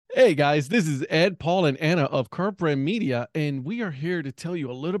Hey guys, this is Ed, Paul, and Anna of Curb Brand Media, and we are here to tell you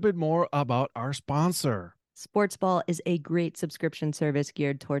a little bit more about our sponsor. Sportsball is a great subscription service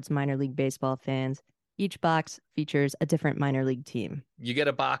geared towards minor league baseball fans. Each box features a different minor league team. You get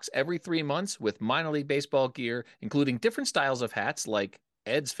a box every 3 months with minor league baseball gear, including different styles of hats like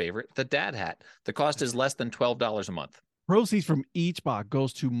Ed's favorite, the dad hat. The cost is less than $12 a month. Proceeds from each box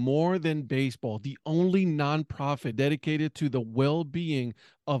goes to More Than Baseball, the only nonprofit dedicated to the well-being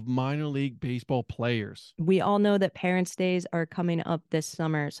of minor league baseball players. We all know that Parents' Days are coming up this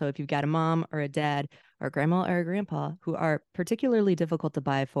summer, so if you've got a mom or a dad or a grandma or a grandpa who are particularly difficult to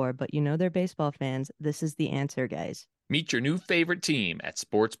buy for, but you know they're baseball fans, this is the answer, guys. Meet your new favorite team at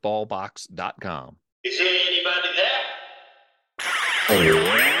sportsballbox.com. Is there anybody there?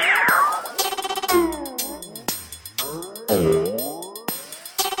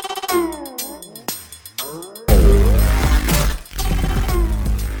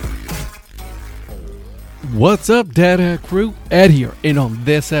 What's up, Data Crew? Ed here, and on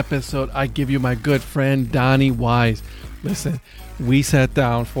this episode, I give you my good friend Donnie Wise. Listen, we sat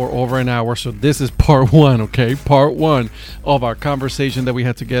down for over an hour, so this is part one, okay? Part one of our conversation that we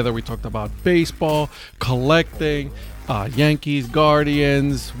had together. We talked about baseball, collecting, Yankees,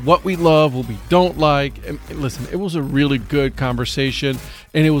 Guardians, what we love, what we don't like. And listen, it was a really good conversation,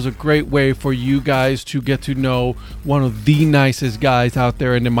 and it was a great way for you guys to get to know one of the nicest guys out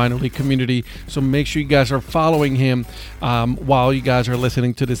there in the minor league community. So make sure you guys are following him while you guys are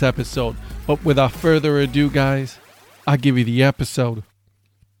listening to this episode. But without further ado, guys, I'll give you the episode.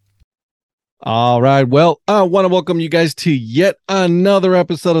 All right. Well, I want to welcome you guys to yet another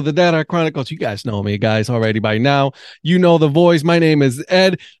episode of the Data Chronicles. You guys know me, guys, already by now. You know the voice. My name is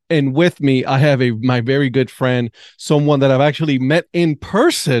Ed, and with me, I have my very good friend, someone that I've actually met in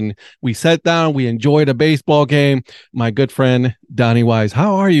person. We sat down, we enjoyed a baseball game. My good friend, Donnie Wise.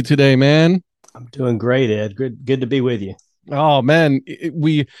 How are you today, man? I'm doing great, Ed. Good to be with you. Oh man,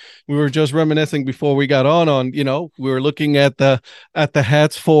 we were just reminiscing before we got on we were looking at the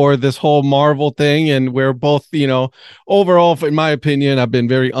hats for this whole Marvel thing, and we're both, overall, in my opinion, I've been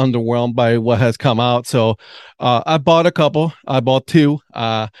very underwhelmed by what has come out. So I bought a couple. I bought two.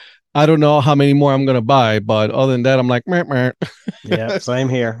 I don't know how many more I'm gonna buy, but other than that, I'm like, meh, meh. Yeah, same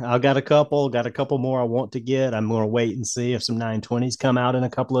here. I've got a couple more I want to get. I'm gonna wait and see if some 920s come out in a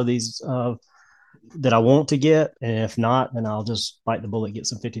couple of these that I want to get, and if not, then I'll just bite the bullet, get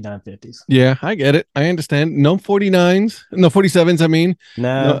some 5950s. Yeah, I get it. I understand. No 49s, no 47s. I mean,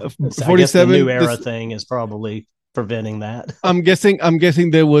 no 47. The new era thing is probably preventing that. I'm guessing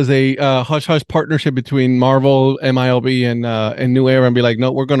there was a hush hush partnership between Marvel, MILB, and New Era, and be like,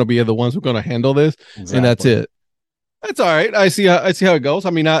 no, we're going to be the ones who are going to handle this, exactly. And that's it. That's all right. I see how it goes. I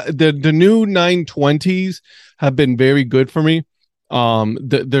mean, the new 920s have been very good for me.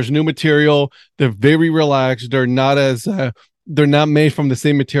 There's new material. They're very relaxed. They're not made from the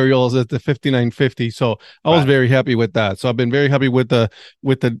same materials as the 5950. So I was very happy with that. So I've been very happy with the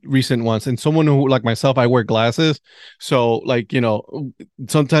recent ones. And someone who, like myself, I wear glasses. So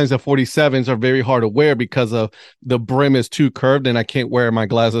sometimes the 47s are very hard to wear because of the brim is too curved and I can't wear my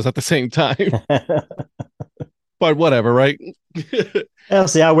glasses at the same time. But whatever, right? Well,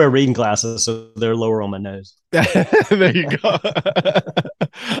 see, I wear reading glasses, so they're lower on my nose. There you go.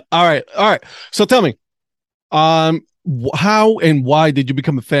 All right. So tell me, how and why did you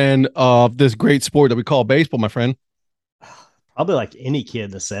become a fan of this great sport that we call baseball, my friend? Probably like any kid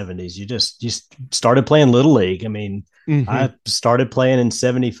in the 70s. You just started playing Little League. I mean, I started playing in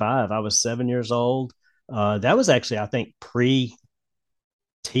 75. I was 7 years old. That was actually, I think, pre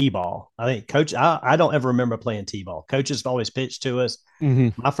T-ball. I think coach, I don't ever remember playing T-ball. Coaches always pitched to us.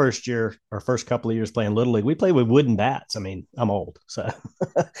 My first year or first couple of years playing Little League, we played with wooden bats. I mean, I'm old, so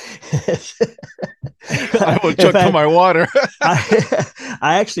I will chuck to my water.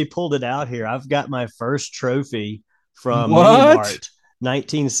 I actually pulled it out here. I've got my first trophy from Mini Mart,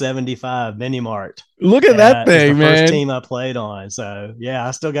 1975 Mini Mart. Look at that thing, man. First team I played on. So yeah,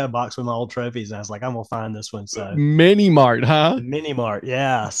 I still got a box with my old trophies. And I was like, I'm gonna find this one. So Mini Mart, huh? Mini Mart,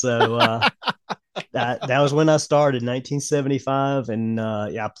 yeah. So that was when I started, 1975, and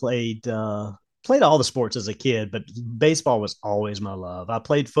I played all the sports as a kid, but baseball was always my love. I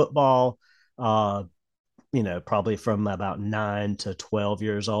played football, probably from about 9 to 12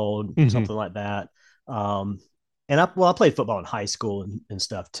 years old, something like that. And I played football in high school and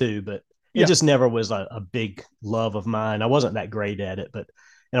stuff too, but it just never was a big love of mine. I wasn't that great at it, and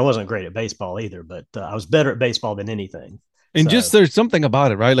I wasn't great at baseball either, but I was better at baseball than anything. And So just there's something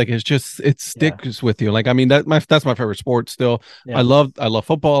about it, right? Like it sticks with you. Like I mean that's my favorite sport still. yeah. I love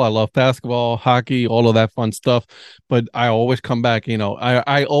football, I love basketball, hockey, all of that fun stuff. But I always come back,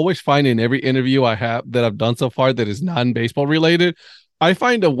 I always find in every interview I have that I've done so far that is non-baseball related, I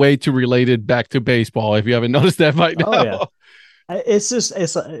find a way to relate it back to baseball. If you haven't noticed that by Oh yeah. now. It's just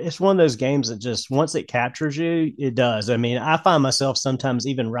it's one of those games that just once it captures you, it does. I mean, I find myself sometimes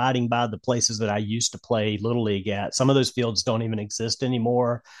even riding by the places that I used to play little league at. Some of those fields don't even exist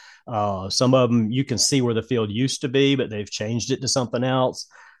anymore. Some of them you can see where the field used to be, but they've changed it to something else.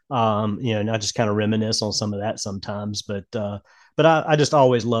 And I just kind of reminisce on some of that sometimes. But I just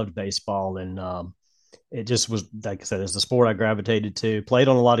always loved baseball, and it just was, like I said, it's the sport I gravitated to. Played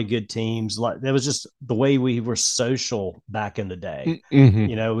on a lot of good teams. Like that was just the way we were social back in the day.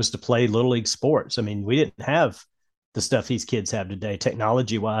 Mm-hmm. It was to play little league sports. I mean, we didn't have the stuff these kids have today,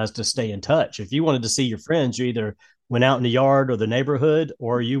 technology wise, to stay in touch. If you wanted to see your friends, you either went out in the yard or the neighborhood,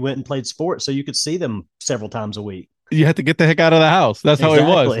 or you went and played sports so you could see them several times a week. You had to get the heck out of the house. That's how it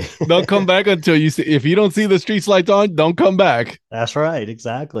was. Don't come back until you see. If you don't see the street lights on, don't come back. That's right,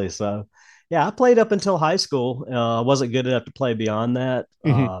 exactly. So yeah, I played up until high school. I wasn't good enough to play beyond that.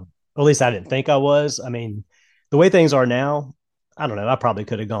 Mm-hmm. At least I didn't think I was. I mean, the way things are now, I don't know. I probably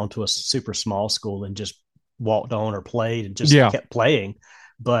could have gone to a super small school and just walked on or played and just kept playing,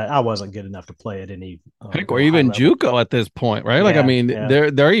 but I wasn't good enough to play at any. Heck, or even JUCO at this point, right? Like, I mean,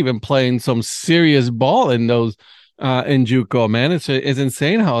 they're even playing some serious ball in those in JUCO. Man, it's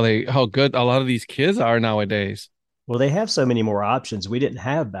insane how good a lot of these kids are nowadays. Well, they have so many more options we didn't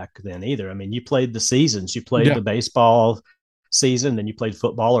have back then either. I mean, you played the seasons. You played the baseball season, then you played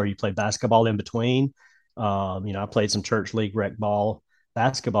football, or you played basketball in between. I played some church league, rec ball,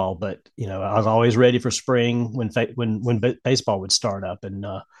 basketball, but I was always ready for spring when baseball would start up, and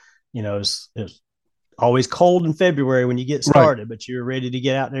it was always cold in February when you get started, but you're ready to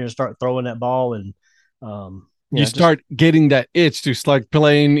get out there and start throwing that ball, and you start getting that itch to start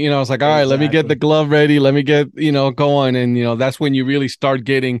playing. It's like, all right, let me get the glove ready. Let me get, going. And, that's when you really start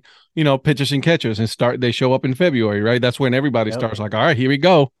getting, pitchers and catchers they show up in February, right? That's when everybody starts like, all right, here we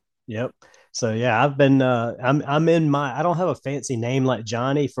go. Yep. So, yeah, I've been, I'm in I don't have a fancy name like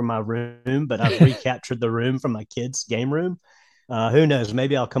Johnny for my room, but I've recaptured the room from my kids' game room. Who knows?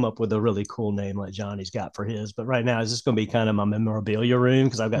 Maybe I'll come up with a really cool name like Johnny's got for his. But right now, it's just going to be kind of my memorabilia room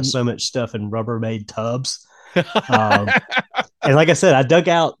because I've got so much stuff in Rubbermaid tubs. And like I said, I dug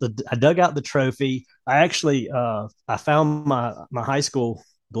out the trophy. I actually I found my high school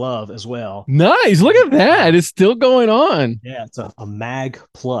glove as well. Nice. Look at that. It's still going on. Yeah, it's a Mag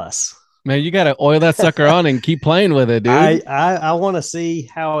Plus. Man, you got to oil that sucker on and keep playing with it, dude. I want to see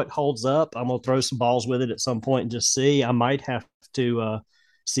how it holds up. I'm going to throw some balls with it at some point and just see. I might have to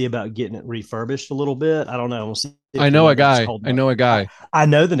see about getting it refurbished a little bit. I don't know. We'll see. I know a guy. I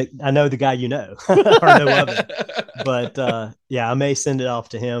know the guy you know or know of it. But I may send it off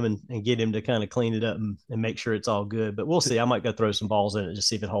to him and get him to kind of clean it up and make sure it's all good. But we'll see. I might go throw some balls in it just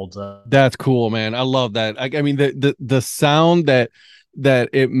see if it holds up. That's cool, man. I love that. I mean, the sound that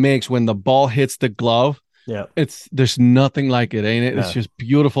it makes when the ball hits the glove. Yeah, there's nothing like it, ain't it? No. It's just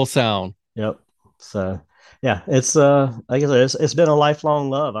beautiful sound. Yep. So yeah, it's like I said, it's been a lifelong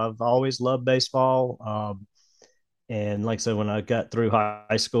love. I've always loved baseball. And like I said, when I got through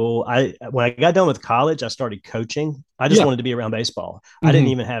high school, when I got done with college, I started coaching. I just wanted to be around baseball. Mm-hmm. I didn't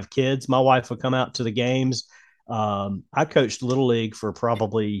even have kids. My wife would come out to the games. I coached Little League for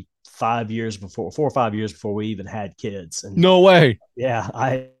probably 4 or 5 years before we even had kids. And no way. Yeah.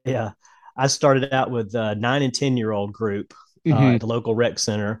 I started out with a 9 and 10-year-old group at the local rec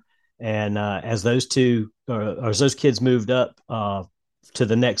center. And as those kids moved up to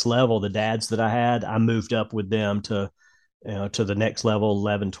the next level, the dads that I had, I moved up with them to the next level,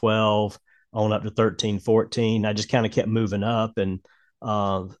 11, 12, on up to 13, 14. I just kind of kept moving up and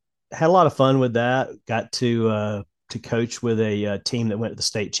had a lot of fun with that. Got to coach with a team that went to the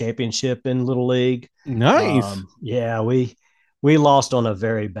state championship in Little League. Nice. We lost on a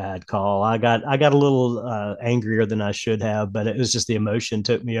very bad call. I got a little angrier than I should have, but it was just the emotion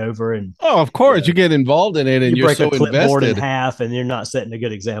took me over. And of course, you get involved in it, and you're so invested. You break a clipboard in half, and you're not setting a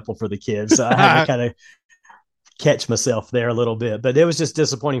good example for the kids. So I had to kind of catch myself there a little bit. But it was just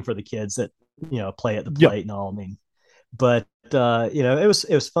disappointing for the kids that play at the plate and all. I mean, but it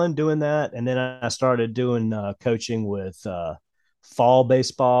was fun doing that, and then I started doing coaching with fall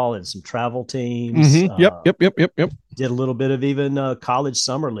baseball and some travel teams. Mm-hmm. Yep. Did a little bit of even college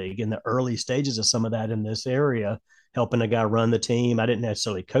summer league in the early stages of some of that in this area, helping a guy run the team. I didn't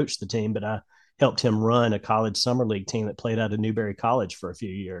necessarily coach the team, but I helped him run a college summer league team that played out of Newberry College for a few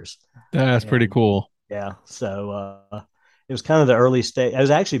years. That's pretty cool. Yeah. So was kind of the early stage. It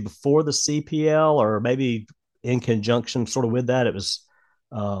was actually before the CPL, or maybe in conjunction sort of with that. It was,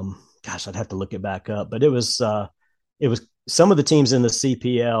 gosh, I'd have to look it back up, but it was some of the teams in the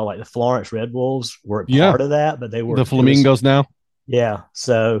CPL, like the Florence Red Wolves, were part of that, but they were the Flamingos now. Yeah.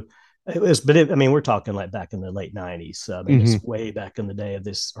 So it was, but I mean, we're talking like back in the late 90s. So I mean, it's way back in the day of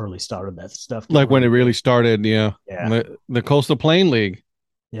this early start of that stuff. Like when it really started. Yeah. Yeah. The Coastal Plain League.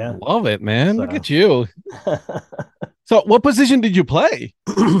 Yeah. Love it, man. So. Look at you. So what position did you play?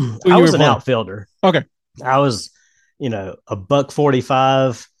 I was an outfielder. Okay. I was, a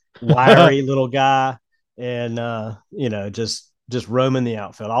 $145 wiry little guy, and just roaming the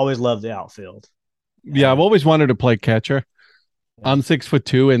outfield. I always loved the outfield. Yeah, I've always wanted to play catcher. Yeah. I'm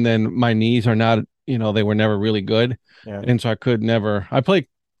 6'2", and then my knees are not, they were never really good. Yeah. And so I could never. I played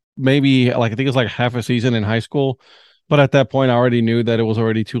maybe I think it was like half a season in high school, but at that point I already knew that it was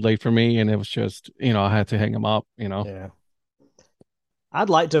already too late for me, and it was just, I had to hang him up. Yeah. I'd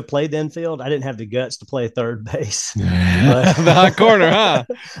like to have played the infield. I didn't have the guts to play third base. But... the hot corner, huh?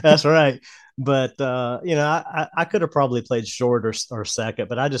 That's right. But I could have probably played short or second,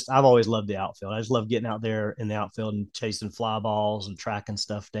 but I've always loved the outfield. I just love getting out there in the outfield and chasing fly balls and tracking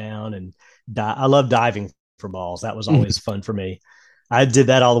stuff down. And I love diving for balls. That was always fun for me. I did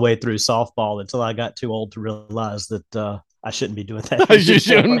that all the way through softball until I got too old to realize that I shouldn't be doing that. You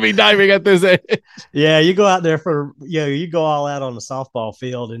shouldn't be diving at this age. Yeah, you go out there you go all out on the softball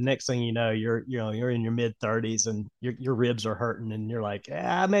field, and next thing you know, you're in your mid 30s and your ribs are hurting, and you're like,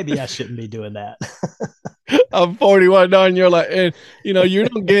 maybe I shouldn't be doing that. I'm 41 now, and you're like, and you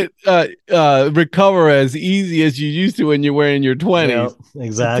don't get recover as easy as you used to when you were in your 20s. Yep,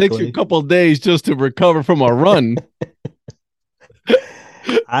 exactly. It takes you a couple of days just to recover from a run.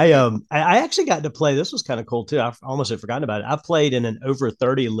 I actually got to play. This was kind of cool too. I almost had forgotten about it. I played in an over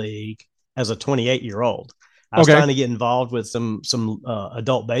 30 league as a 28-year-old. I was trying to get involved with some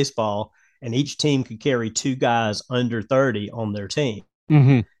adult baseball, and each team could carry 2 guys under 30 on their team.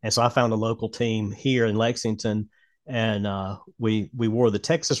 Mm-hmm. And so I found a local team here in Lexington, and we wore the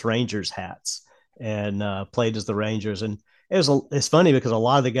Texas Rangers hats and played as the Rangers. And it's funny because a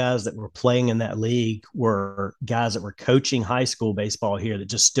lot of the guys that were playing in that league were guys that were coaching high school baseball here that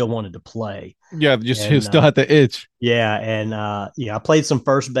just still wanted to play. Yeah, still had the itch. Yeah, and I played some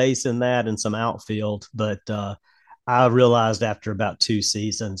first base in that and some outfield, but I realized after about 2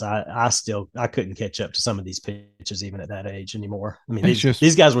 seasons, I couldn't catch up to some of these pitches even at that age anymore. I mean,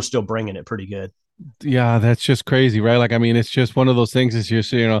 these guys were still bringing it pretty good. Yeah, that's just crazy, right? Like, I mean, it's just one of those things. It's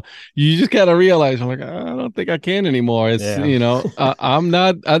just, you just got to realize, I'm like, I don't think I can anymore. It's, I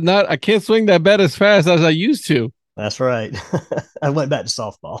can't swing that bat as fast as I used to. That's right. I went back to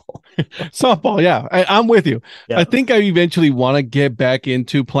softball. Softball, yeah. I'm with you. Yeah. I think I eventually want to get back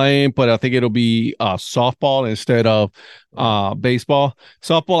into playing, but I think it'll be softball instead of baseball.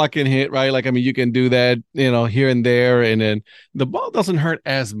 Softball I can hit, right? Like, I mean, you can do that, here and there, and then the ball doesn't hurt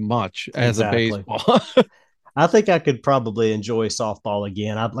as much as a baseball. I think I could probably enjoy softball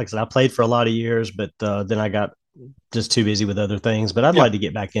again. Like I said, I played for a lot of years, but then I got just too busy with other things. But I'd like to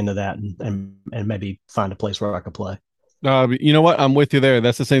get back into that and maybe find a place where I could play. You know what? I'm with you there.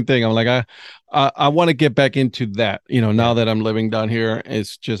 That's the same thing. I'm like, I want to get back into that. Now that I'm living down here,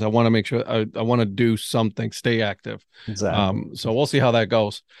 it's just I want to make sure I want to do something, stay active. Exactly. So we'll see how that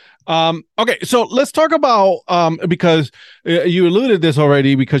goes. Okay, so let's talk about because you alluded this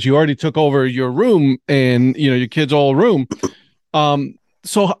already because you already took over your room and your kids' old room.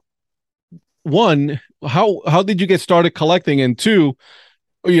 So one, how did you get started collecting, and two,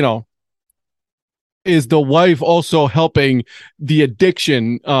 is the wife also helping the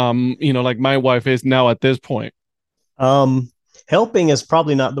addiction? Like my wife is now at this point. Helping is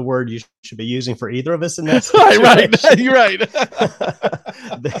probably not the word you should be using for either of us in that situation. Right. You're right.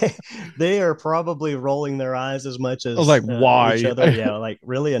 they are probably rolling their eyes as much as I was like, why? Each other. Yeah, like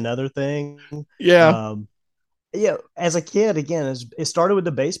really another thing. Yeah. As a kid, again, it started with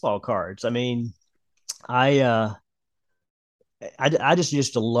the baseball cards. I mean, I just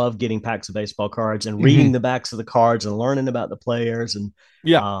used to love getting packs of baseball cards and reading the backs of the cards and learning about the players. And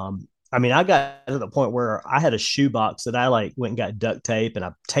I mean, I got to the point where I had a shoebox that I went and got duct tape, and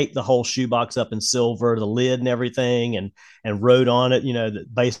I taped the whole shoebox up in silver, the lid and everything, and wrote on it, the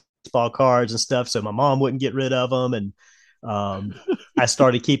baseball cards and stuff, so my mom wouldn't get rid of them. And I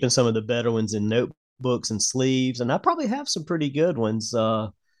started keeping some of the better ones in notebooks and sleeves, and I probably have some pretty good ones.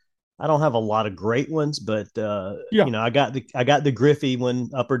 I don't have a lot of great ones, but I got the Griffey one,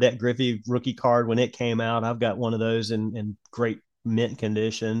 Upper Deck Griffey rookie card when it came out. I've got one of those in great mint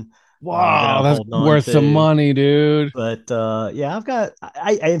condition. Wow, I'm that's holding on worth some to. money, dude. But yeah,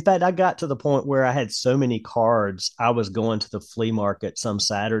 in fact, I got to the point where I had so many cards, I was going to the flea market some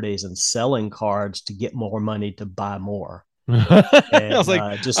Saturdays and selling cards to get more money to buy more. I was And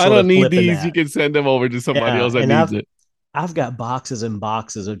like, just I sort don't of need flipping these. You that. can send them over to somebody Yeah. else that And needs it. I've got boxes and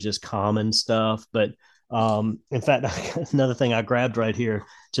boxes of just common stuff. But in fact, another thing I grabbed right here,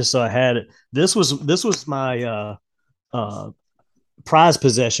 just so I had it. This was my prize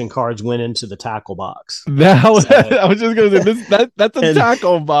possession cards went into the tackle box. I was just gonna say that's a And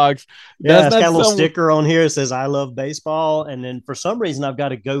tackle box. yeah, That's it's not got a little some. sticker on here that says "I love baseball," and then for some reason I've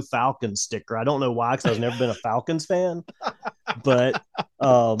got a "Go Falcons" sticker. I don't know why, because I've never been a Falcons fan, but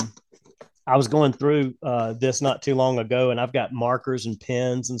um, I was going through this not too long ago, and I've got markers and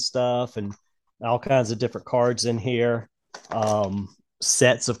pens and stuff, and all kinds of different cards in here. Um,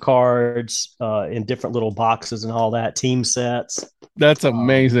 Sets of cards in different little boxes and all that. Team sets. That's Um,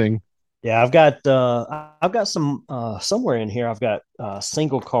 amazing. yeah, I've got some somewhere in here. I've got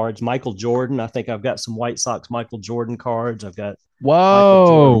single cards. Michael Jordan. I think I've got some White Sox Michael Jordan cards. I've got Michael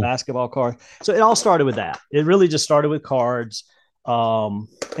Jordan Whoa. basketball card. So it all started with that. It really just started with cards. And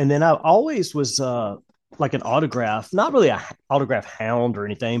then I always was like an autograph, not really a autograph hound or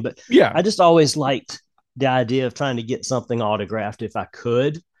anything, but Yeah. I just always liked the idea of trying to get something autographed if I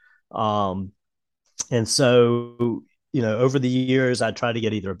could. Um, and so, over the years, I tried to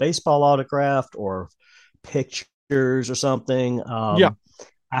get either a baseball autographed or pictures or something. Yeah.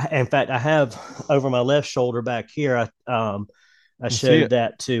 In fact, I have over my left shoulder back here. I I see showed it.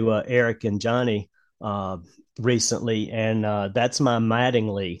 that to Eric and Johnny uh, recently, and that's my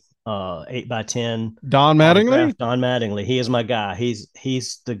Mattingly 8x10 Don Mattingly. autograph. Don Mattingly, he is my guy.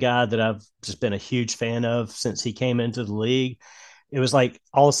 He's the guy that I've just been a huge fan of since he came into the league. It was like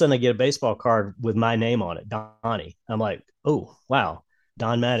all of a sudden I get a baseball card with my name on it, Donnie. I'm like, oh wow,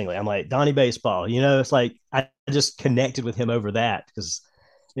 Don Mattingly. I'm like Donnie Baseball. It's like I just connected with him over that because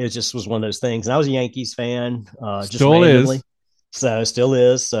it just was one of those things. And I was a Yankees fan, just Still is. randomly, so still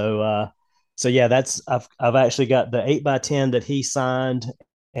is. So yeah, I've actually got the 8x10 that he signed,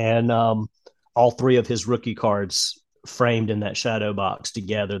 and all three of his rookie cards framed in that shadow box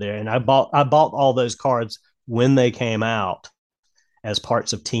together there. And I bought all those cards when they came out as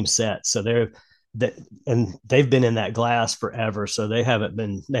parts of team sets. So and they've been in that glass forever. So they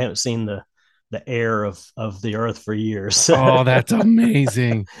haven't seen the air of the earth for years. Oh, that's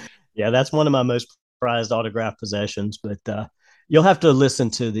amazing. Yeah, that's one of my most prized autograph possessions. But you'll have to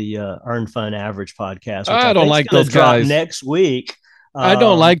listen to the Earn Fun Average podcast, which I I don't think is like going those to drop guys. next week. I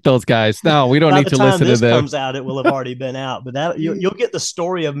don't Um, like those guys. No, we don't by need the to time listen to this them. comes out, it will have already been out. But you'll get the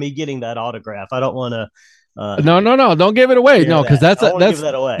story of me getting that autograph. I don't want to. No. Don't give it away. Share No, because that. I don't want to give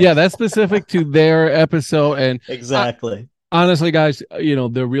that away. yeah, that's specific to their episode. And Exactly. honestly, guys,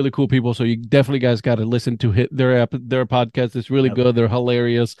 they're really cool people. So you definitely guys got to listen to their podcast. It's really Yep. good. They're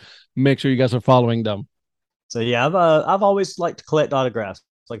hilarious. Make sure you guys are following them. So yeah, I've always liked to collect autographs.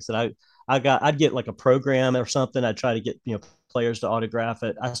 Like I said, I'd get like a program or something. I'd try to get players to autograph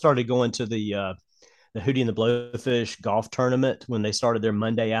it. I started going to the Hootie and the Blowfish golf tournament when they started their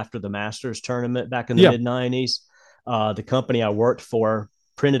Monday after the Masters tournament back in the Yeah. mid-90s. The company I worked for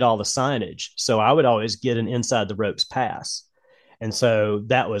printed all the signage, so I would always get an inside the ropes pass, and so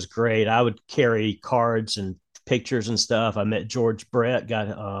that was great. I would carry cards and pictures and stuff. I met George Brett, got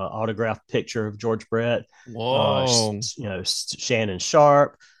an autographed picture of George Brett. Whoa. Shannon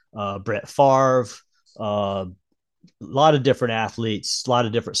Sharp, Brett Favre, a lot of different athletes, a lot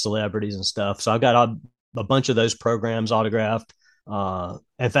of different celebrities and stuff. So I got a bunch of those programs autographed.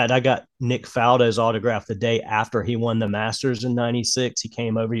 In fact, I got Nick Faldo's autograph the day after he won the Masters in '96. He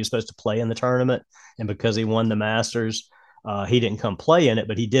came over. He was supposed to play in the tournament, and because he won the Masters, he didn't come play in it,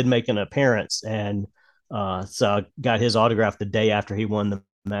 but he did make an appearance. And so I got his autograph the day after he won the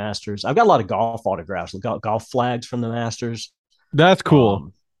Masters. I've got a lot of golf autographs, golf flags from the Masters. That's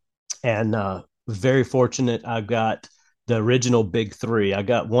cool. And very fortunate. I got the original Big Three. I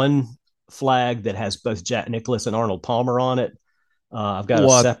got one flag that has both Jack Nicklaus and Arnold Palmer on it. I've got a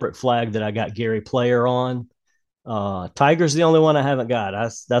separate flag that I got Gary Player on. Tiger's the only one I haven't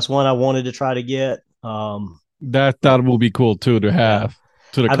got. That's one I wanted to try to get. That will be cool too to have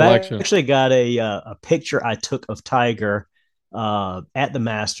to the collection. I've actually got a picture I took of Tiger at the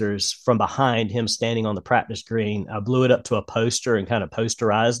Masters from behind him standing on the practice green. I blew it up to a poster and kind of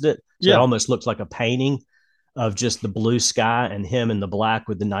posterized it. So it almost looks like a painting of just the blue sky and him in the black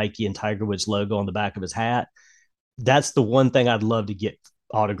with the Nike and Tiger Woods logo on the back of his hat. That's the one thing I'd love to get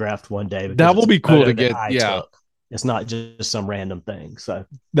autographed one day. That will be cool to get. Took. It's not just some random thing. So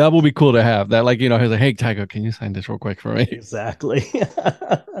that will be cool to have that. Like, he's like, hey, Tiger, can you sign this real quick for me? Exactly.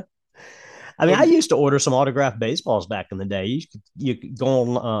 I mean, I used to order some autographed baseballs back in the day. You could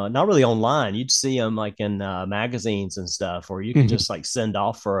go on, not really online. You'd see them like in magazines and stuff, or you could just like send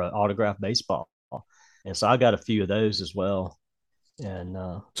off for an autographed baseball. And so I got a few of those as well. And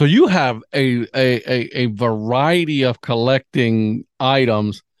so you have a variety of collecting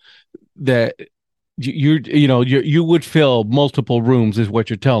items that you would fill multiple rooms, is what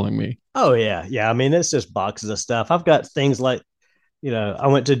you're telling me. Oh yeah. I mean, it's just boxes of stuff. I've got things like, I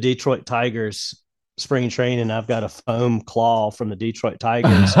went to Detroit Tigers spring training. I've got a foam claw from the Detroit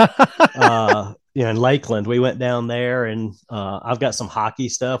Tigers. In Lakeland, we went down there, and I've got some hockey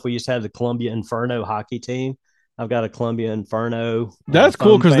stuff. We used to have the Columbia Inferno hockey team. I've got a Columbia Inferno. That's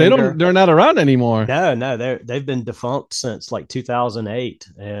cool, because they're not around anymore. No, they've been defunct since like 2008,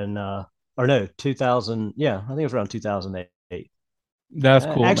 and 2000. Yeah, I think it was around 2008. That's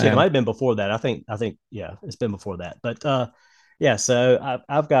cool. Actually, man. It might have been before that. I think, yeah, it's been before that. But yeah, so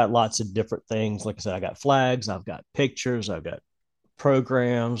I've got lots of different things. Like I said, I got flags, I've got pictures, I've got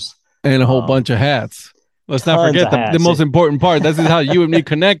programs, and a whole bunch of hats. Let's not forget the most important part. This is how you and me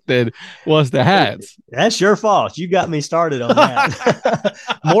connected, was the hats. That's your fault. You got me started on that.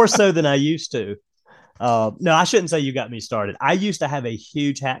 More so than I used to. No, I shouldn't say you got me started. I used to have a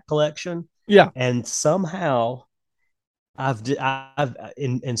huge hat collection. Yeah. And somehow I've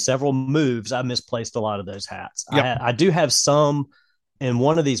in several moves, I misplaced a lot of those hats. Yep. I do have some in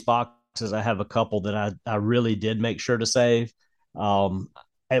one of these boxes. I have a couple that I really did make sure to save.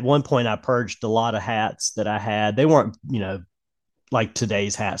 At one point I purged a lot of hats that I had. They weren't, like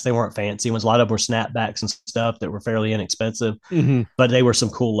today's hats. They weren't fancy ones. A lot of them were snapbacks and stuff that were fairly inexpensive, but they were some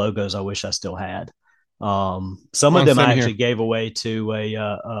cool logos I wish I still had. Some of them I actually gave away to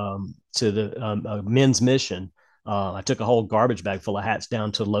the men's mission. I took a whole garbage bag full of hats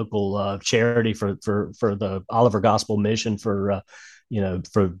down to local charity for the Oliver Gospel Mission for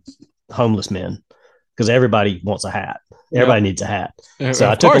homeless men, because everybody wants a hat. Everybody needs a hat. So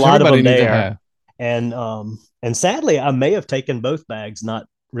I took a lot of them there. And sadly, I may have taken both bags, not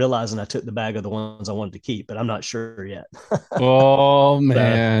realizing I took the bag of the ones I wanted to keep, but I'm not sure yet. Oh,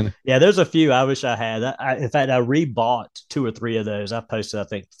 man. So, yeah, there's a few I wish I had. In fact, I rebought 2 or 3 of those. I posted, I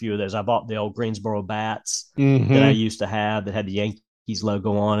think, a few of those. I bought the old Greensboro bats that I used to have that had the Yankees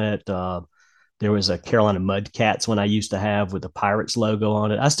logo on it. There was a Carolina Mudcats one I used to have with the Pirates logo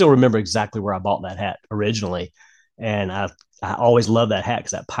on it. I still remember exactly where I bought that hat originally. And I always loved that hat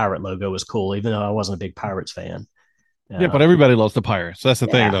because that pirate logo was cool, even though I wasn't a big Pirates fan. Yeah, but everybody loves the Pirates. That's the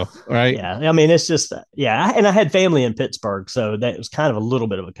thing, though, right? Yeah, I mean, it's just, and I had family in Pittsburgh, so that was kind of a little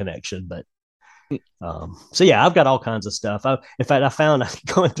bit of a connection. But so yeah, I've got all kinds of stuff. In fact, I found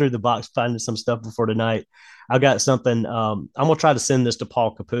going through the box, finding some stuff before tonight. I got something. I'm gonna try to send this to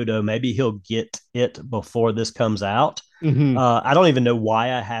Paul Caputo. Maybe he'll get it before this comes out. I don't even know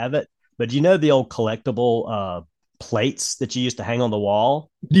why I have it, but do you know the old collectible plates that you used to hang on the wall?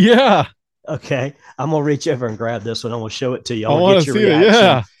 Yeah. Okay, I'm gonna reach over and grab this one. I'm gonna show it to you. I want to see it.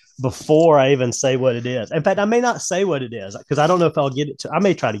 Yeah. Before I even say what it is. In fact, I may not say what it is because I don't know if I'll get it to. I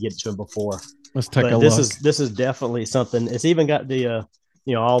may try to get it to him before. Let's take a look. This is definitely something. It's even got the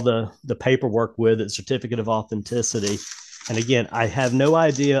all the paperwork with it, certificate of authenticity. And again, I have no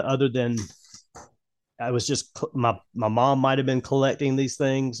idea other than I was just my mom might have been collecting these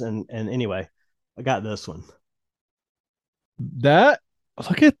things, and anyway, I got this one.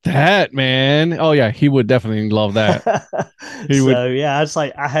 Look at that, man. Oh yeah, he would definitely love that. Yeah, it's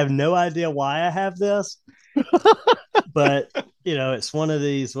like I have no idea why I have this. But it's one of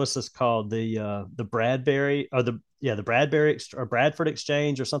these, what's this called? The Bradbury or the Bradbury or Bradford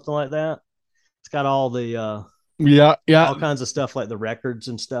Exchange or something like that. It's got all the all kinds of stuff like the records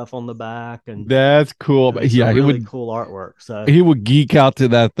and stuff on the back, and that's cool. But yeah, really cool artwork. So he would geek out to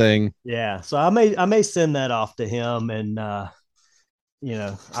that thing. Yeah, so I may send that off to him, and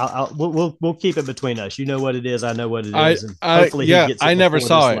we'll keep it between us. You know what it is, I know what it is, and hopefully he gets it. I never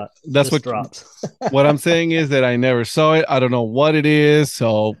saw it. That's what drops. What I'm saying is that I never saw it. I don't know what it is,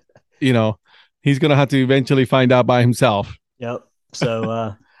 so he's gonna have to eventually find out by himself. Yep.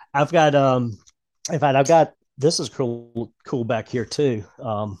 So I've got in fact I've got this is cool back here too.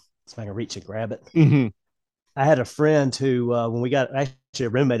 So I can reach and grab it. Mm-hmm. I had a friend who when we got actually a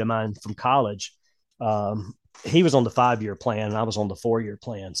roommate of mine from college. He was on the 5-year plan and I was on the 4-year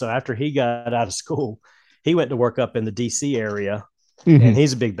plan. So after he got out of school, he went to work up in the DC area, and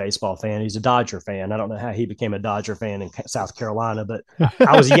he's a big baseball fan. He's a Dodger fan. I don't know how he became a Dodger fan in South Carolina, but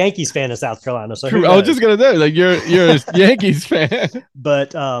I was a Yankees fan in South Carolina. So I was just going to say, like, you're a Yankees fan.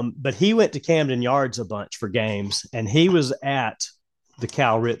 But he went to Camden Yards a bunch for games, and he was at the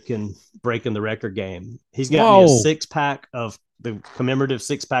Cal Ripken breaking the record game. He's got me a 6-pack of the commemorative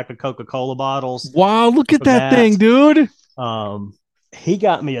 6-pack of Coca-Cola bottles. Wow, look at that thing, dude. He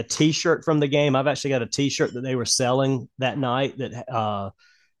got me a T-shirt from the game. I've actually got a T-shirt that they were selling that night that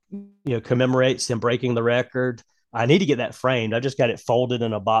commemorates him breaking the record. I need to get that framed. I just got it folded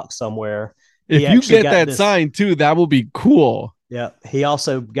in a box somewhere. If you get that signed too, that will be cool. Yeah. He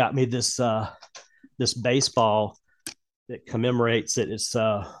also got me this baseball that commemorates it. It's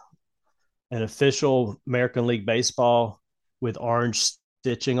an official American League baseball with orange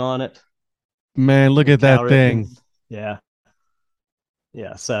stitching on it. Man, look at that thing. Yeah.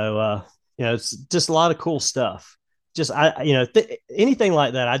 Yeah. So, it's just a lot of cool stuff. Just anything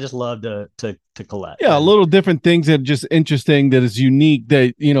like that, I just love to collect. Yeah, little different things that are just interesting, that is unique,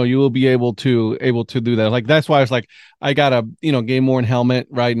 that you will be able to do that. Like that's why it's like I got a game worn helmet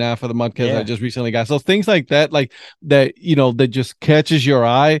right now for the Mudcats. I just recently got, so things like that, like that that just catches your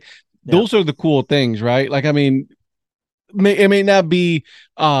eye. Those are the cool things, right? Like I mean, it may not be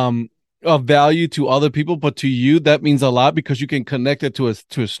of value to other people, but to you that means a lot because you can connect it to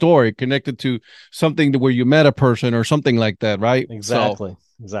a story, connect it to something where you met a person or something like that, right? Exactly.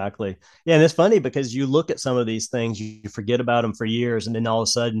 Yeah, and it's funny because you look at some of these things, you forget about them for years, and then all of a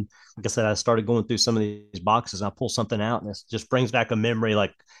sudden, like I said, I started going through some of these boxes, and I pull something out, and it just brings back a memory,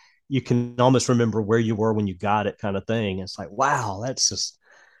 like you can almost remember where you were when you got it, kind of thing. It's like, wow, that's just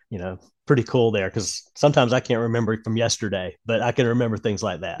pretty cool there, because sometimes I can't remember from yesterday, but I can remember things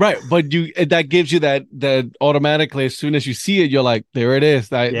like that. Right, but that gives you that automatically, as soon as you see it, you're like, there it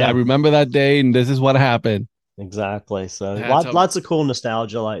is. I remember that day, and this is what happened. Exactly. So lots of cool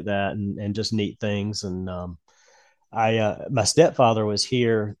nostalgia like that, and just neat things. And my stepfather was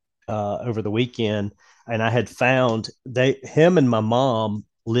here over the weekend, and I had found him and my mom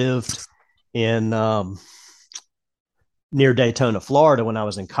lived in near Daytona, Florida when I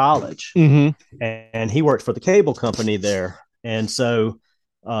was in college. Mm-hmm. And he worked for the cable company there. And so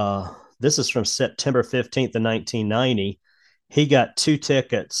this is from September 15th of 1990. He got 2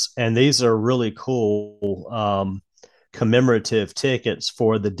 tickets, and these are really cool commemorative tickets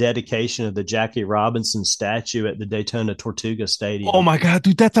for the dedication of the Jackie Robinson statue at the Daytona Tortuga Stadium. Oh my God,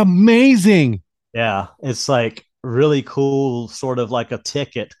 dude, that's amazing. Yeah, it's like really cool, sort of like a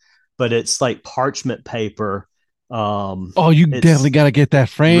ticket, but it's like parchment paper. You definitely got to get that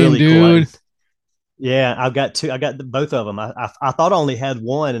frame, really, dude. Cool. Yeah, I've got 2. I got both of them. I thought I only had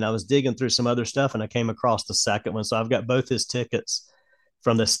one, and I was digging through some other stuff, and I came across the second one. So I've got both his tickets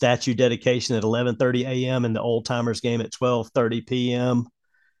from the statue dedication at 11:30 a.m. and the Old Timers game at 12:30 p.m.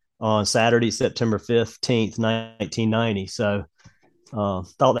 on Saturday, September 15th, 1990. So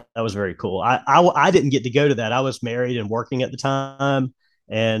thought that was very cool. I didn't get to go to that. I was married and working at the time,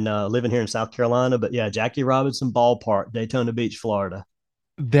 and living here in South Carolina. But yeah, Jackie Robinson Ballpark, Daytona Beach, Florida.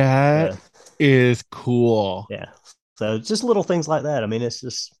 That is cool. Yeah. So just little things like that. I mean, it's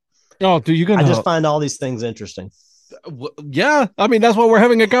just, I just find all these things interesting. Yeah. I mean, that's why we're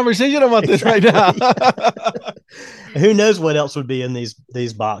having a conversation about this right now. Who knows what else would be in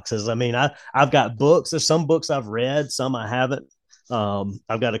these boxes? I mean, I've got books. There's some books I've read, some I haven't.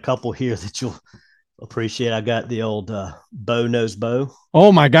 I've got a couple here that you'll appreciate. I got the old Bo Knows Bo.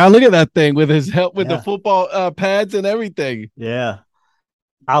 Oh my God, look at that thing with his help with the football pads and everything. Yeah.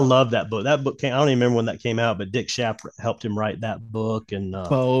 I love that book. That book I don't even remember when that came out, but Dick Schaap helped him write that book. And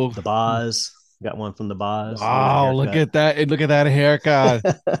the Boz, got one from the Boz. Wow, look at that. And look at that haircut.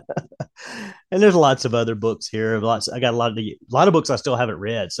 And there's lots of other books here. I got a lot of books I still haven't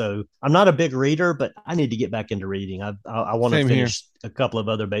read. So I'm not a big reader, but I need to get back into reading. I want to finish a couple of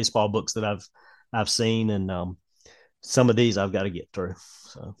other baseball books that I've seen, and some of these I've got to get through.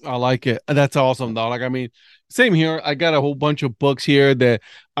 So I like it. That's awesome, though. Like, I mean, same here. I got a whole bunch of books here that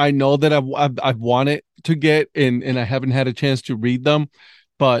I know that I've wanted to get, and I haven't had a chance to read them,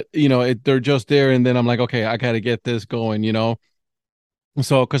 but they're just there. And then I'm like, okay, I got to get this going,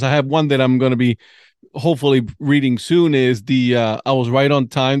 So, cause I have one that I'm going to be hopefully reading soon is the, I Was Right on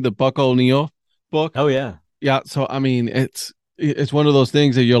Time, the Buck O'Neil book. Oh yeah. Yeah. So, I mean, it's one of those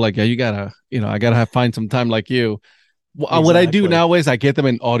things that you're like, yeah, you gotta, I gotta find some time like you. Exactly. What I do now is I get them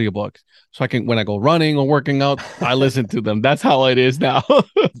in audiobooks, so I can, when I go running or working out, I listen to them. That's how it is now.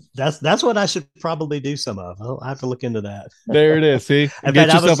 That's what I should probably do some of. I have to look into that. There it is. See,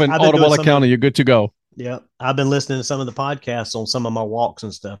 get yourself an Audible account and you're good to go. Yeah, I've been listening to some of the podcasts on some of my walks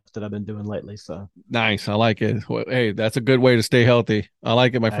and stuff that I've been doing lately. So nice. I like it. Hey, that's a good way to stay healthy. I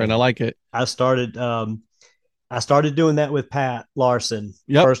like it, my friend. I like it. I started doing that with Pat Larson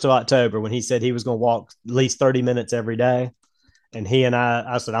 1st of October when he said he was going to walk at least 30 minutes every day. And he and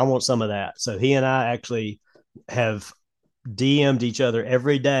I said, I want some of that. So he and I actually have DM'd each other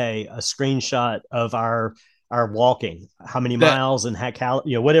every day a screenshot of our our walking, how many miles and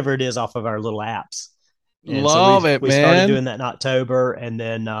whatever it is off of our little apps. And love it, we man. started doing that in October, and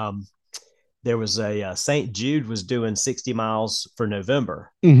then there was a St. Jude was doing 60 miles for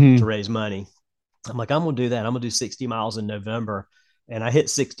November to raise money. I'm like, I'm gonna do that. I'm gonna do 60 miles in November, and I hit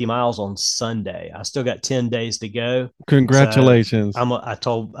 60 miles on Sunday. I still got 10 days to go. Congratulations! So I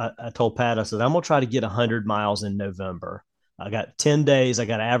told Pat, I said I'm gonna try to get 100 miles in November. I got 10 days. I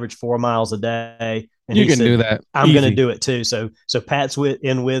got to average 4 miles a day. And you can do that. I'm going to do it too. So Pat's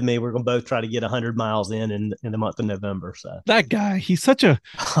in with me. We're going to both try to get 100 miles in the month of November. So that guy, he's such a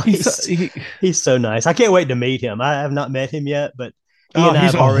he's so nice. I can't wait to meet him. I have not met him yet, but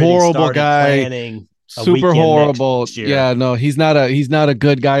he's a horrible guy. Super horrible. Yeah, no, he's not a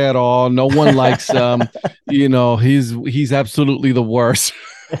good guy at all. No one likes him. He's absolutely the worst.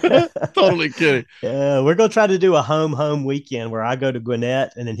 Totally kidding. Yeah, we're gonna try to do a home weekend where I go to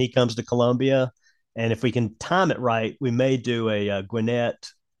Gwinnett and then he comes to Columbia, and if we can time it right, we may do a Gwinnett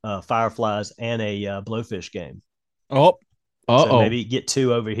Fireflies and a Blowfish game. So maybe get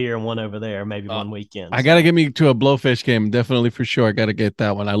 2 over here and 1 over there, maybe one weekend. I gotta get me to a Blowfish game, definitely for sure. I gotta get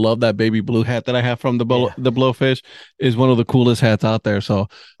that one. I love that baby blue hat that I have from the Blowfish. Is one of the coolest hats out there. So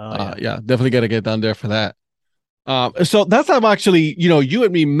definitely gotta get down there for that. So that's how I'm actually, you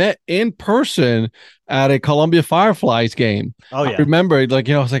and me met in person at a Columbia Fireflies game. I remember, I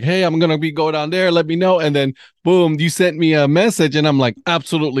was like, hey, I'm gonna go down there, let me know. And then boom, you sent me a message and I'm like,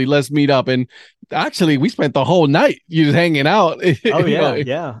 absolutely, let's meet up. And actually we spent the whole night just hanging out.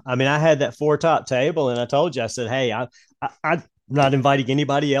 Yeah. I mean, I had that 4-top table and I told you, I said, hey, I'm not inviting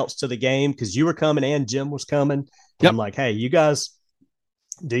anybody else to the game because you were coming and Jim was coming. I'm like, hey, you guys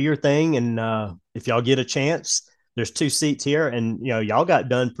do your thing. And if y'all get a chance, there's 2 seats here, and y'all got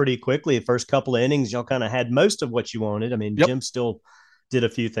done pretty quickly. The first couple of innings, y'all kind of had most of what you wanted. I mean, Jim still did a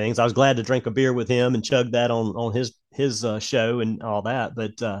few things. I was glad to drink a beer with him and chug that on his show and all that.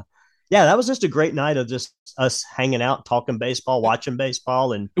 But that was just a great night of just us hanging out, talking baseball, watching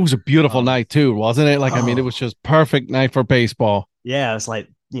baseball, and it was a beautiful night too, wasn't it? Like, I mean, it was just perfect night for baseball. Yeah, it's like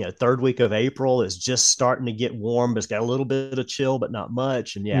 3rd week of April is just starting to get warm, but it's got a little bit of chill, but not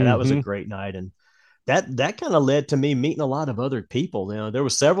much. And that was a great night. And that kind of led to me meeting a lot of other people. There were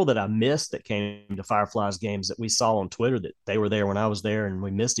several that I missed that came to Fireflies games that we saw on Twitter that they were there when I was there and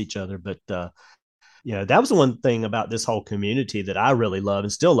we missed each other. But, that was the one thing about this whole community that I really love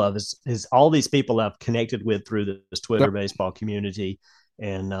and still love is all these people I've connected with through this Twitter baseball community.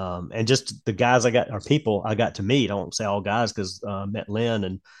 And just the guys I got to meet. I won't say all guys because met Lynn,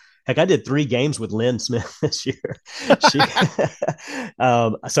 and heck, I did 3 games with Lynn Smith this year.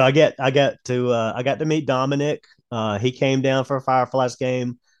 So I got to meet Dominic. He came down for a Fireflies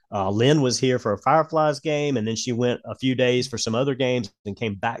game. Lynn was here for a Fireflies game, and then she went a few days for some other games and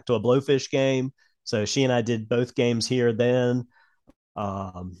came back to a Blowfish game. So she and I did both games here then.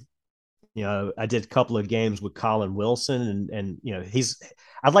 I did a couple of games with Colin Wilson, and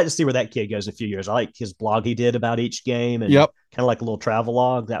I'd like to see where that kid goes in a few years. I like his blog he did about each game, and kind of like a little travel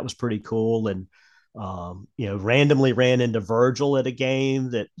log. That was pretty cool. And randomly ran into Virgil at a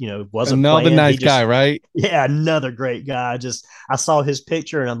game that wasn't another playing. Nice guy, right? Yeah, another great guy. I saw his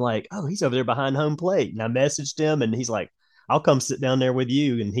picture and I'm like, oh, he's over there behind home plate. And I messaged him and he's like, I'll come sit down there with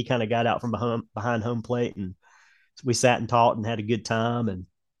you. And he kind of got out from behind home plate, and we sat and talked and had a good time. And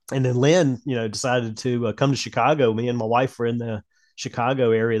then Lynn, decided to come to Chicago. Me and my wife were in the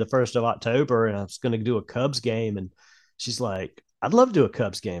Chicago area the 1st of October, and I was going to do a Cubs game. And she's like, I'd love to do a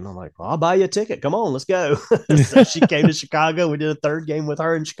Cubs game. I'm like, well, I'll buy you a ticket. Come on, let's go. So she came to Chicago. We did a 3rd game with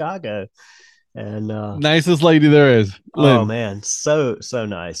her in Chicago. And nicest lady there is. Lynn. Oh man, so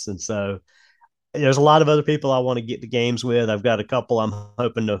nice. And so there's a lot of other people I want to get to games with. I've got a couple I'm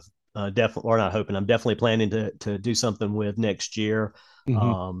hoping to I'm definitely planning to do something with next year.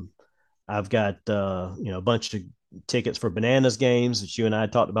 I've got a bunch of tickets for Bananas games that you and I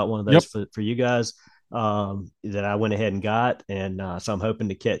talked about, one of those for you guys that I went ahead and got. And so I'm hoping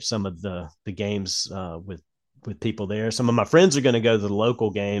to catch some of the games with people there. Some of my friends are going to go to the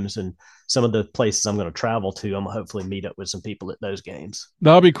local games, and some of the places I'm going to travel to, I'm going to hopefully meet up with some people at those games.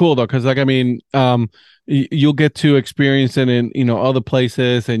 That'll be cool though. Cause you'll get to experience it in, other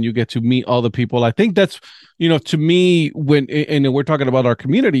places, and you get to meet other people. I think that's, to me, and we're talking about our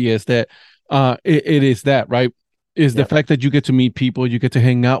community, is that it is that, right? Is the fact that you get to meet people, you get to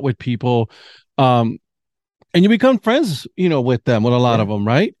hang out with people, and you become friends, with them, with a lot of them,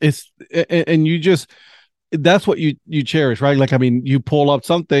 right? And you just, that's what you cherish, right? Like, I mean, you pull up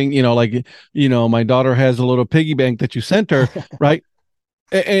something, my daughter has a little piggy bank that you sent her, right?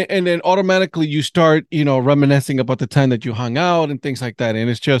 And then automatically you start, reminiscing about the time that you hung out and things like that. And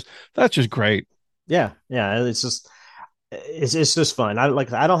that's just great. Yeah, yeah. It's just fun. I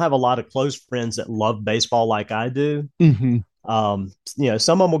don't have a lot of close friends that love baseball like I do. Mm-hmm.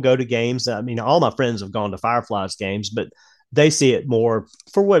 Some of them will go to games. I mean, all my friends have gone to Fireflies games, but they see it more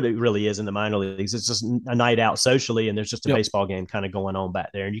for what it really is in the minor leagues. It's just a night out socially, and there's just a Yep. baseball game kind of going on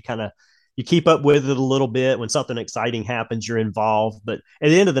back there, and you keep up with it a little bit. When something exciting happens, you're involved. But at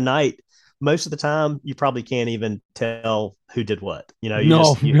the end of the night, most of the time, you probably can't even tell who did what. You know,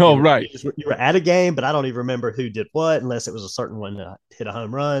 No, no, right. you were at a game, but I don't even remember who did what unless it was a certain one that hit a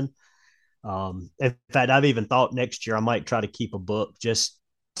home run. In fact, I've even thought next year I might try to keep a book just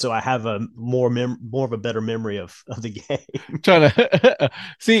so I have a more of a better memory of the game. Trying to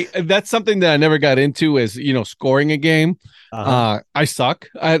see, that's something that I never got into is, scoring a game. I suck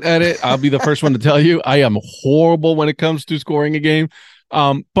at it. I'll be the first one to tell you I am horrible when it comes to scoring a game.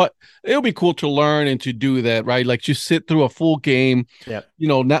 But it'll be cool to learn and to do that, right? Like just sit through a full game, yep.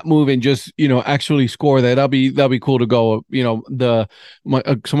 Not move and just, actually score that. That'll be cool to go.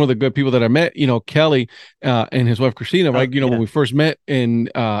 Some of the good people that I met, Kelly, and his wife Christina, right? When we first met in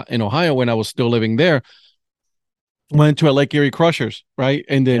Ohio when I was still living there, went to a Lake Erie Crushers, right?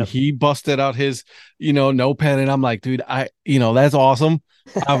 And then he busted out his, notepad, and I'm like, dude, that's awesome.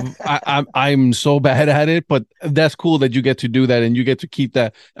 I'm so bad at it, but that's cool that you get to do that and you get to keep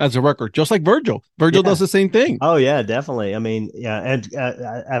that as a record, just like Virgil. Virgil does the same thing. Oh yeah, definitely. I mean, yeah, and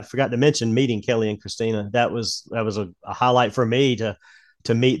I forgot to mention meeting Kelly and Christina. That was a highlight for me to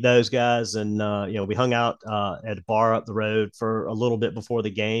meet those guys, and we hung out at a bar up the road for a little bit before the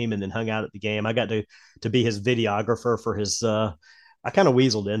game, and then hung out at the game. I got to be his videographer for his. I kind of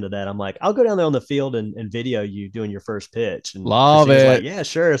weaseled into that. I'm like, I'll go down there on the field and video you doing your first pitch. And love it. Like, yeah,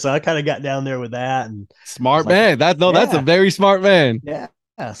 sure. So I kind of got down there with that. And smart man. That's a very smart man. Yeah.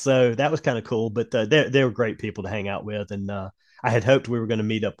 So that was kind of cool. But they were great people to hang out with, and I had hoped we were going to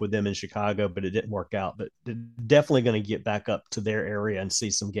meet up with them in Chicago, but it didn't work out. But definitely going to get back up to their area and see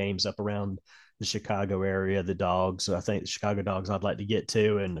some games up around the Chicago area. The Dogs, I think the Chicago Dogs, I'd like to get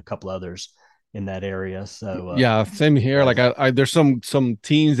to, and a couple others in that area. So yeah, same here. Like I there's some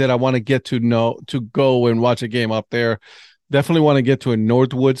teams that I want to get to know, to go and watch a game up there. Definitely want to get to a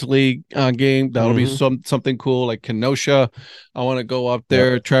Northwoods League game. That'll be something cool. Like Kenosha, I want to go up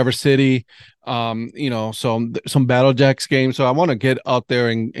there. Traverse City, some Battle Jacks games. So I want to get out there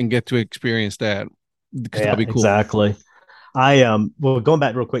and get to experience that, because that'll be cool. Exactly. Going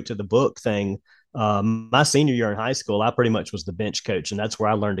back real quick to the book thing. My senior year in high school, I pretty much was the bench coach, and that's where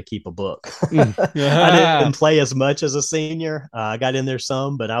I learned to keep a book. I didn't play as much as a senior. I got in there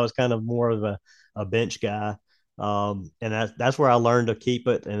some, but I was kind of more of a bench guy. And that's where I learned to keep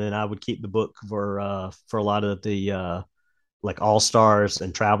it. And then I would keep the book for a lot of the like all-stars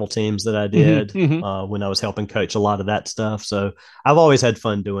and travel teams that I did when I was helping coach a lot of that stuff. So I've always had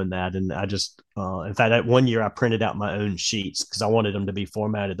fun doing that. And I just, in fact, one year I printed out my own sheets because I wanted them to be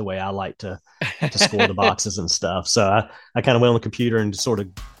formatted the way I like to score the boxes and stuff. So I kind of went on the computer and sort of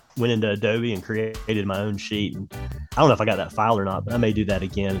went into Adobe and created my own sheet. And I don't know if I got that file or not, but I may do that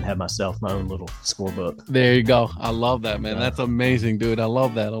again and have myself my own little scorebook. There you go. I love that, man. That's amazing, dude. I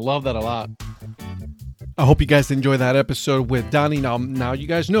love that. I love that a lot. I hope you guys enjoyed that episode with Donnie. Now you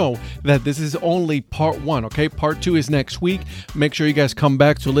guys know that this is only part 1, okay? Part 2 is next week. Make sure you guys come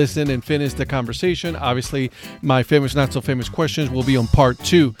back to listen and finish the conversation. Obviously, my famous, not so famous questions will be on part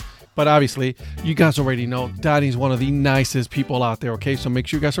 2. But obviously, you guys already know Donnie's one of the nicest people out there, okay? So make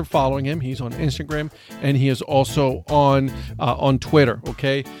sure you guys are following him. He's on Instagram, and he is also on Twitter,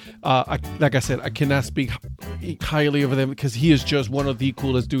 okay? Like I said, I cannot speak highly of him because he is just one of the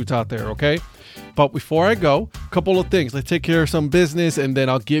coolest dudes out there, okay? But before I go, a couple of things. Let's take care of some business, and then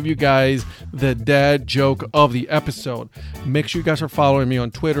I'll give you guys the dad joke of the episode. Make sure you guys are following me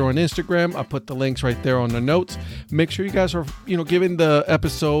on Twitter and Instagram. I put the links right there on the notes. Make sure you guys are, giving the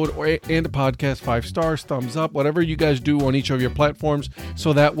episode and the podcast 5 stars, thumbs up, whatever you guys do on each of your platforms,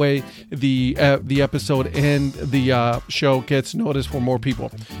 so that way the episode and the show gets noticed for more people.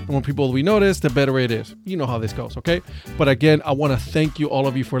 The more people we notice, the better it is. You know how this goes, okay? But again, I want to thank you, all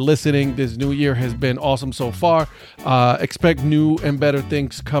of you, for listening. This new year has been awesome so far. Expect new and better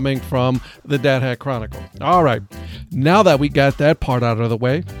things coming from the Dad Hat Chronicle. All right, now that we got that part out of the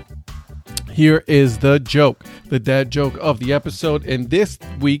way, here is the joke, the dad joke of the episode. And this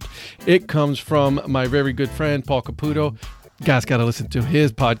week, it comes from my very good friend, Paul Caputo. Guys, got to listen to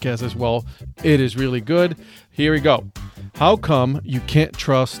his podcast as well. It is really good. Here we go. How come you can't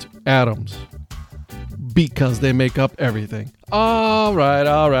trust atoms? Because they make up everything. All right.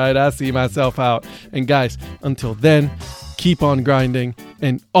 I see myself out. And guys, until then, keep on grinding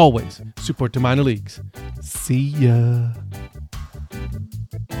and always support the minor leagues. See ya.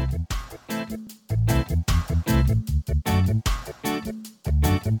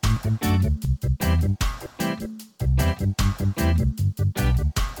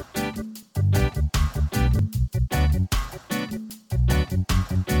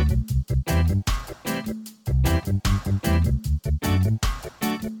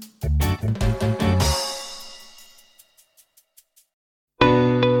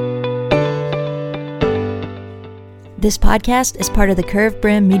 This podcast is part of the Curved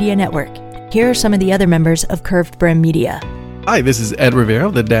Brim Media Network. Here are some of the other members of Curved Brim Media. Hi, this is Ed Rivera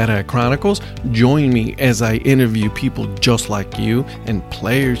of the Dad Hat Chronicles. Join me as I interview people just like you and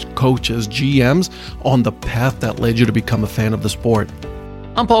players, coaches, GMs on the path that led you to become a fan of the sport.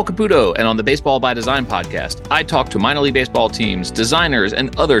 I'm Paul Caputo, and on the Baseball by Design podcast, I talk to minor league baseball teams, designers,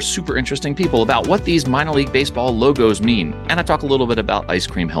 and other super interesting people about what these minor league baseball logos mean, and I talk a little bit about ice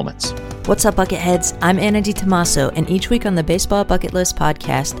cream helmets. What's up, Bucketheads? I'm Anna DiTomaso, and each week on the Baseball Bucket List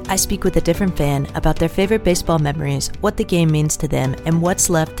podcast, I speak with a different fan about their favorite baseball memories, what the game means to them, and what's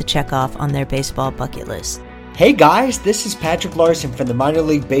left to check off on their baseball bucket list. Hey guys, this is Patrick Larson from the Minor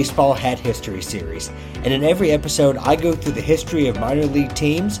League Baseball Hat History Series, and in every episode I go through the history of minor league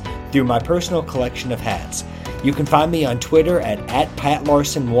teams through my personal collection of hats. You can find me on Twitter at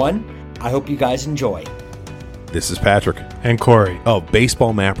PatLarson1. I hope you guys enjoy. This is Patrick and Corey of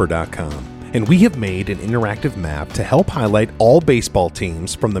BaseballMapper.com, and we have made an interactive map to help highlight all baseball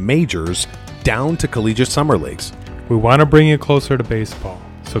teams from the majors down to collegiate summer leagues. We want to bring you closer to baseball.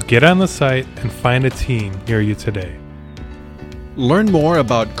 So get on the site and find a team near you today. Learn more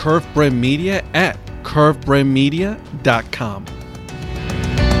about Curved Brim Media at curvedbrimmedia.com.